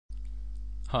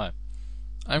Hi,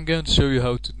 I'm going to show you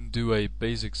how to do a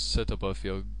basic setup of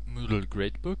your Moodle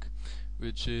Gradebook,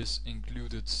 which is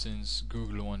included since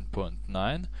Google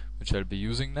 1.9, which I'll be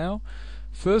using now.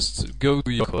 First, go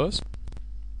to your course,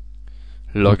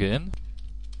 log in,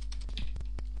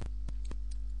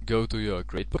 go to your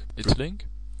Gradebook, its link,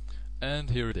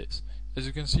 and here it is. As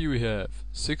you can see, we have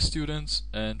 6 students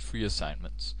and 3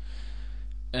 assignments.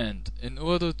 And in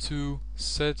order to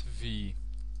set the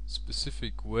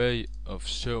specific way of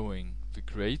showing the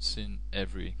grades in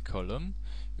every column,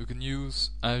 you can use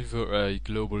either a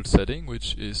global setting,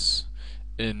 which is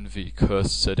in the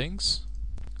course settings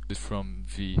from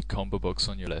the combo box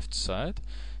on your left side,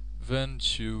 then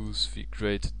choose the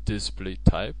grade display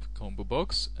type combo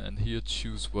box, and here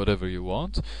choose whatever you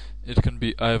want. It can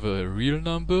be either a real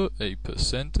number, a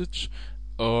percentage,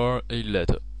 or a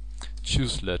letter.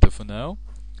 Choose letter for now,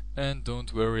 and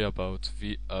don't worry about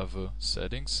the other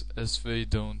settings as they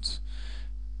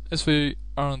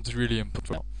aren't really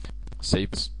important now.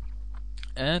 Save this.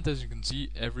 And as you can see,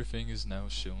 everything is now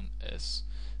shown as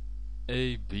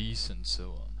A, B's, and so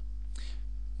on.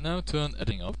 Now turn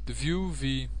editing off to view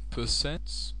the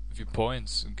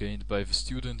points gained by the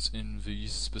students in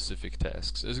these specific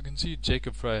tasks. As you can see,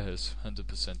 Jacob Fry has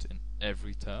 100% in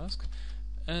every task,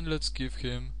 and let's give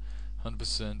him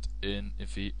 100% in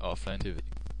the offline activity.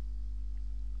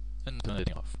 And turn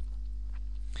editing off.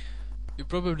 You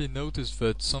probably noticed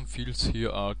that some fields here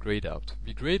are grayed out.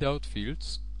 The grayed out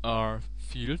fields are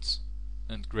fields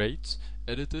and grades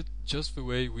edited just the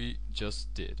way we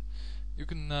just did. You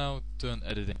can now turn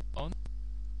editing on,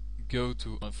 go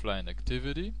to offline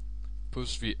activity,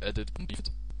 push the edit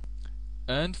button,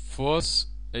 and force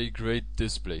a grade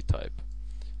display type.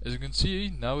 As you can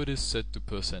see, now it is set to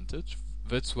percentage.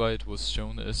 That's why it was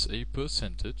shown as a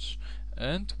percentage,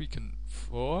 and we can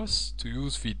force to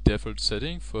use the default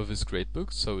setting for this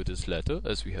gradebook, so it is letter,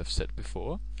 as we have said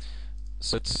before.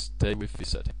 So let's stay with this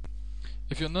setting.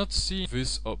 If you're not seeing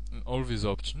all these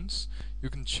options, you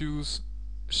can choose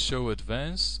show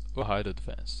advanced or hide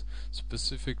advanced,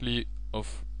 specifically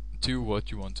to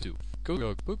what you want to do. Go to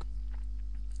your book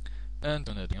and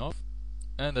turn editing off,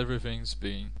 and everything's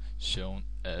being shown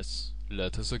as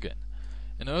letters again.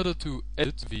 In order to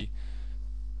edit the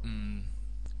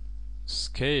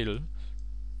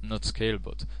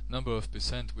number of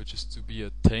percent which is to be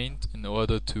attained in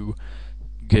order to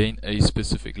gain a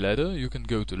specific letter, you can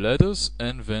go to letters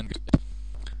and then go to edit.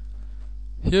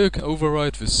 Here you can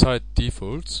override the site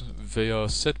defaults. They are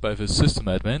set by the system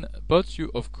admin, but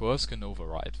you of course can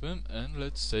override them, and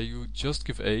let's say you just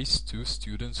give A's to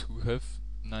students who have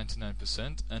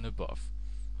 99% and above.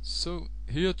 So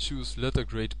here choose letter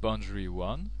grade boundary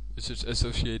 1, which is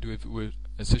associated with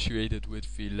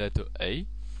the letter A.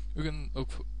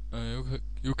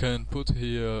 You can put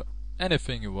here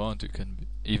anything you want. You can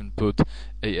even put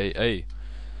AAA,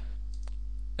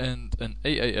 and an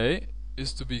AAA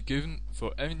is to be given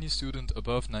for any student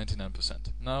above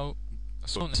 99%. Now,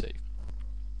 save.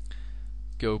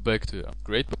 Go back to your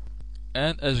Gradebook,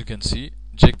 and as you can see,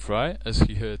 Jacob Fry, as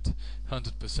he had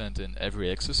 100% in every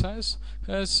exercise,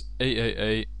 has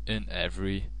AAA in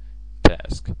every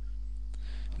task.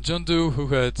 John Doe, who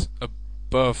had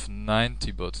above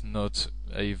 90 but not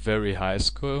a very high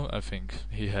score, I think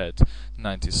he had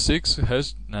 96,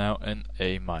 has now an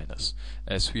A-,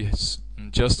 as we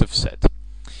just have said.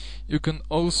 You can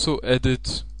also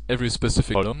edit every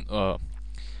specific column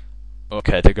or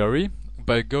category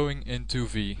by going into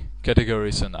the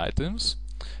categories and items,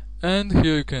 and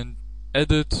here you can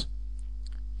edit,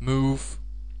 move,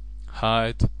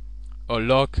 hide, or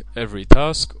lock every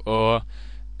task or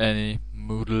any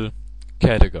Moodle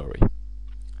category.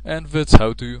 And that's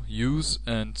how to use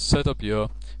and set up your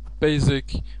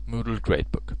basic Moodle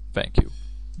Gradebook. Thank you.